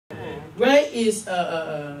is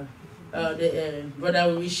the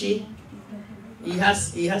Brother Rishi. He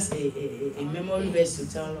has a memory verse to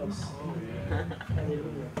tell us.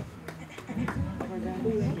 Hallelujah.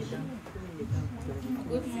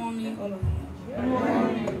 Good morning, all of you. Good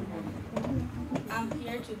morning. I'm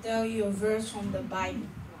here to tell you a verse from the Bible.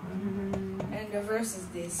 And the verse is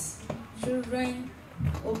this: Children,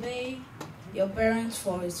 obey your parents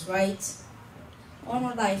for it's right.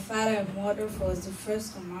 Honor thy father and mother, for it's the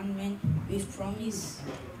first commandment with promise,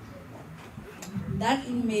 that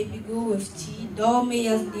it may be good with thee, thou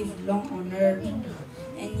mayest live long on earth.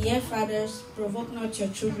 And ye fathers, provoke not your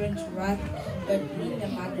children to wrath, but bring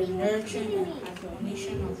them at the nurturing and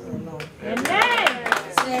admonition of the Lord.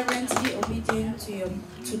 Amen. Servants, be obedient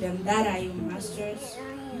to them that are your masters,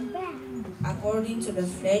 according to the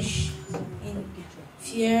flesh, in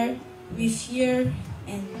fear, with fear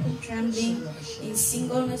and trembling, in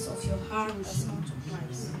singleness of your heart as unto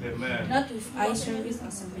Christ. Amen. Not with eye service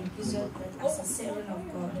as a Melchizedek, but as a servant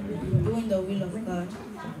of God, doing the will of God.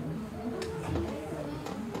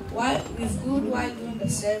 With good while doing the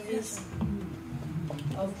service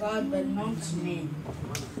of God, but not to men.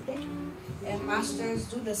 And masters,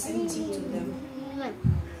 do the same thing to them,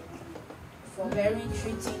 forbearing,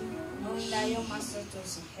 treating, knowing that your master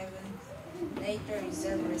dwells in heaven, later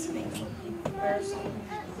reserve respect for the person.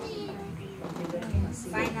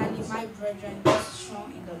 Finally, my brethren, be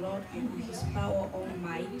strong in the Lord and in his power all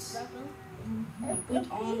might.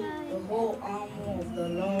 Put on the whole armor of the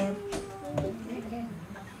Lord,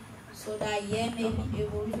 so that ye may be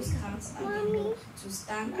able to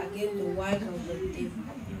stand against the wiles of the devil.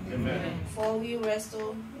 Amen. For we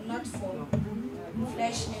wrestle not for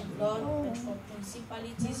flesh and blood, but for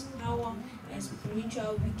principalities, power, and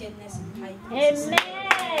spiritual wickedness in high places. Amen.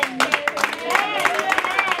 Amen.